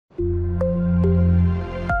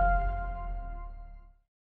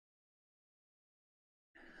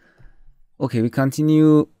Okay, we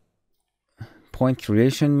continue. Point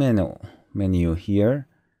creation menu here.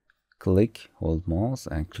 Click, hold mouse,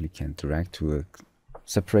 and click and drag to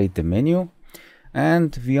separate the menu.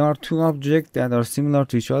 And we are two objects that are similar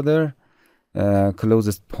to each other.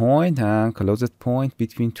 Closest point and closest point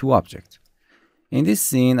between two objects. In this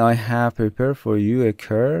scene, I have prepared for you a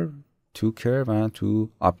curve, two curve, and two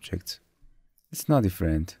objects. It's not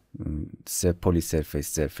different. Polysurface,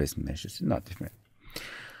 surface mesh. It's not different.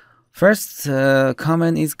 First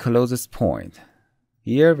comment is closest point.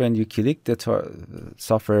 Here, when you click, the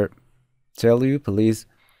software tell you please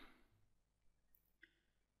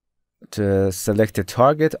to select a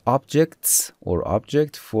target objects or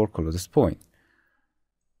object for closest point.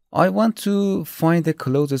 I want to find the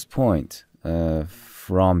closest point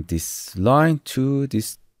from this line to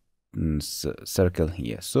this circle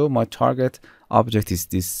here. So my target object is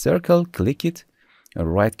this circle. Click it,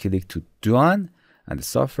 right click to done, and the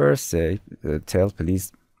software tell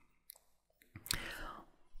please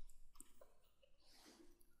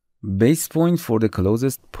base point for the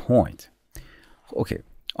closest point. Okay,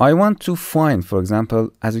 I want to find, for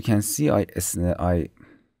example, as you can see, I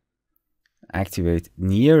activate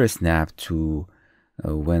near snap to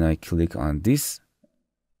when I click on this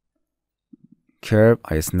curve,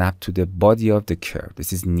 I snap to the body of the curve.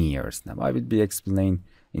 This is near snap. I will be explained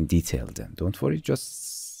in detail then. Don't worry,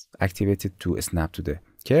 just activate it to snap to the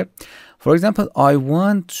curve. For example, I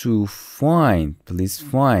want to find, please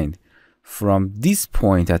find from this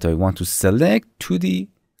point that I want to select to the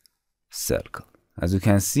circle. As you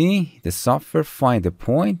can see, the software find the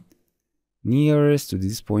point nearest to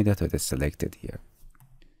this point that I selected here.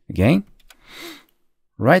 Again,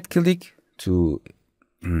 right click to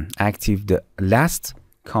active the last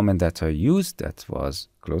comment that I used, that was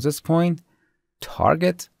closest point,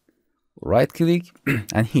 target, right click,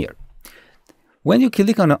 and here. When you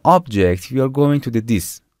click on an object, you are going to the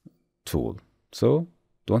this tool. So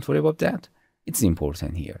don't worry about that. It's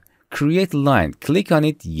important here. Create line. Click on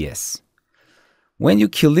it. Yes. When you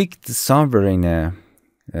click somewhere in a,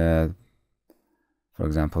 for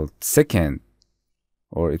example, second,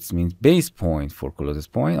 or it means base point for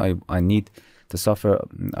closest point, I need the software.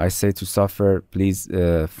 I say to software, please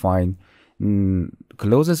find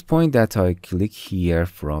closest point that I click here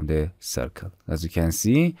from the circle. As you can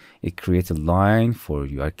see, it creates a line for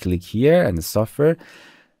you. I click here, and the software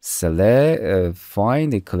select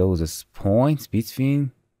find the closest point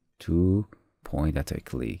between two point that I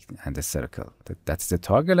clicked and the circle. That's the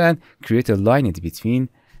target, and create a line in between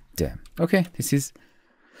them. Okay, this is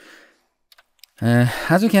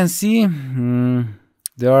as you can see,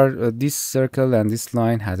 there are this circle and this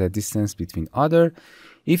line has a distance between other.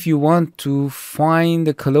 If you want to find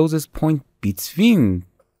the closest point between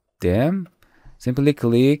them, simply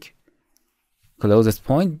click closest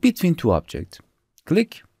point between two objects.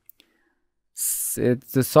 Click.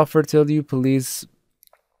 The software tells you please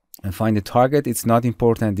find the target. It's not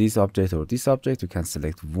important this object or this object. You can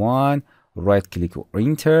select one, right click or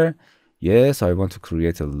enter. Yes, I want to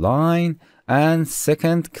create a line, and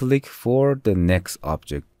second click for the next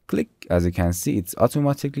object. Click. As you can see, it's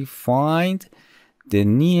automatically find the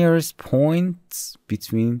nearest points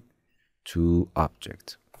between two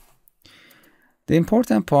objects. The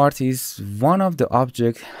important part is one of the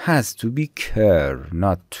objects has to be curved,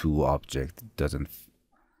 not two objects. It doesn't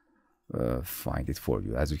find it for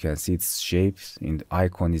you. As you can see, its shapes in the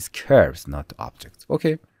icon is curves, not objects.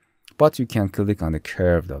 Okay, but you can click on the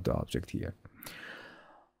curve of the object here.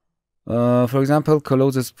 For example,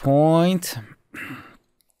 closest point,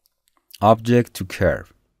 object to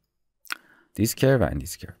curve. This curve and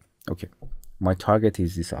this curve. Okay, my target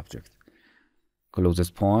is this object.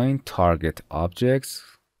 Closest point, target objects,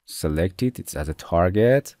 select it, it's as a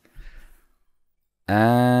target,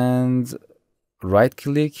 and right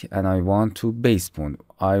click, and I want to base point.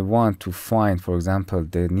 I want to find, for example,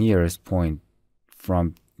 the nearest point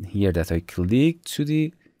from here that I click to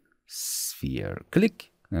the sphere.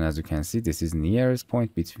 Click, and as you can see, this is nearest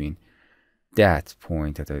point between that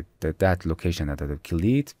point that location that I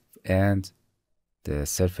clicked and the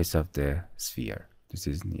surface of the sphere. This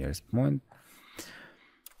is nearest point.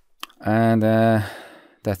 And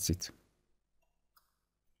that's it.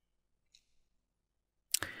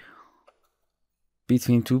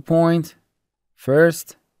 Between 2 points,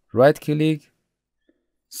 first right click,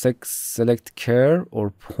 select curve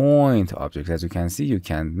or point object. As you can see, you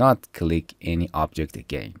cannot click any object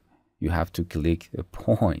again. You have to click a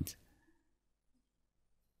point.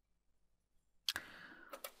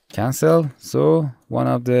 Cancel. So one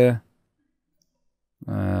of the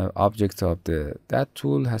objects of that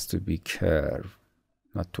tool has to be curve,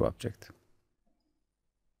 not two object.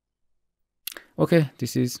 Okay,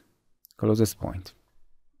 this is closest point.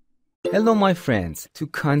 Hello my friends, to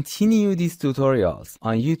continue these tutorials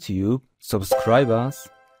on YouTube, subscribe us,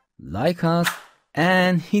 like us,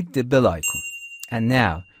 and hit the bell icon. And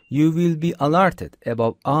now you will be alerted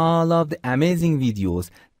about all of the amazing videos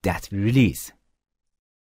that we release.